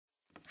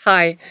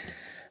Hi,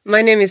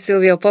 my name is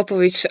Silvija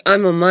Popovic.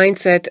 I'm a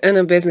mindset and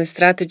a business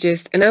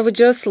strategist, and I would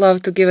just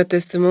love to give a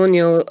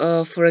testimonial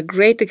for a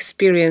great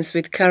experience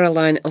with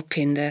Carolyne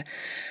Opinde.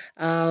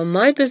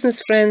 My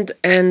business friend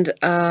and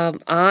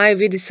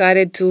we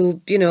decided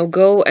to,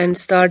 go and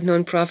start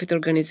non-profit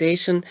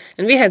organization,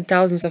 and we had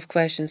thousands of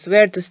questions: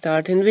 where to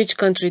start, in which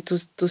country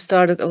to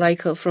start,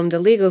 like from the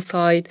legal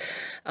side,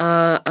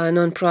 a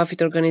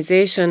non-profit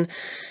organization.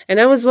 And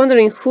I was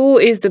wondering who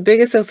is the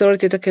biggest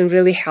authority that can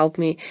really help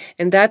me,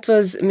 and that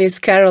was Miss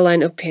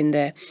Carolyne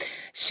Opinde.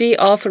 She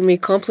offered me a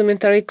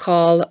complimentary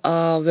call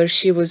where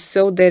she was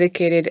so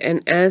dedicated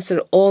and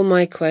answered all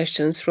my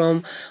questions,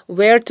 from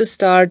where to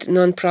start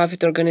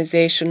non-profit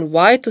organization,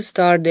 why to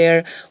start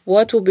there,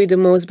 what will be the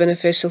most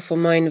beneficial for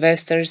my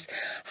investors,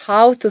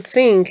 how to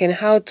think and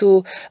how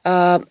to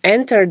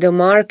enter the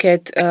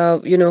market,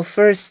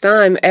 first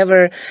time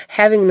ever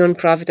having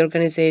non-profit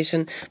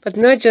organization. But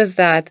not just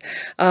that,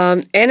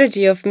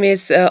 energy of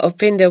Miss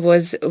Opinde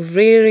was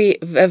really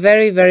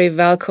very, very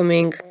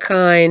welcoming,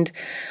 kind.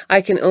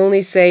 I can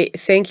only say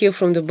thank you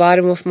from the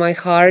bottom of my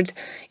heart.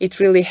 It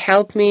really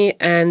helped me,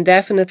 and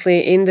definitely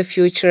in the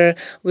future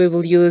we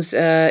will use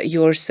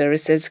your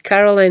services.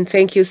 Carolyne,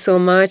 thank you so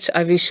much.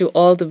 I wish you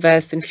all the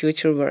best in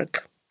future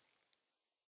work.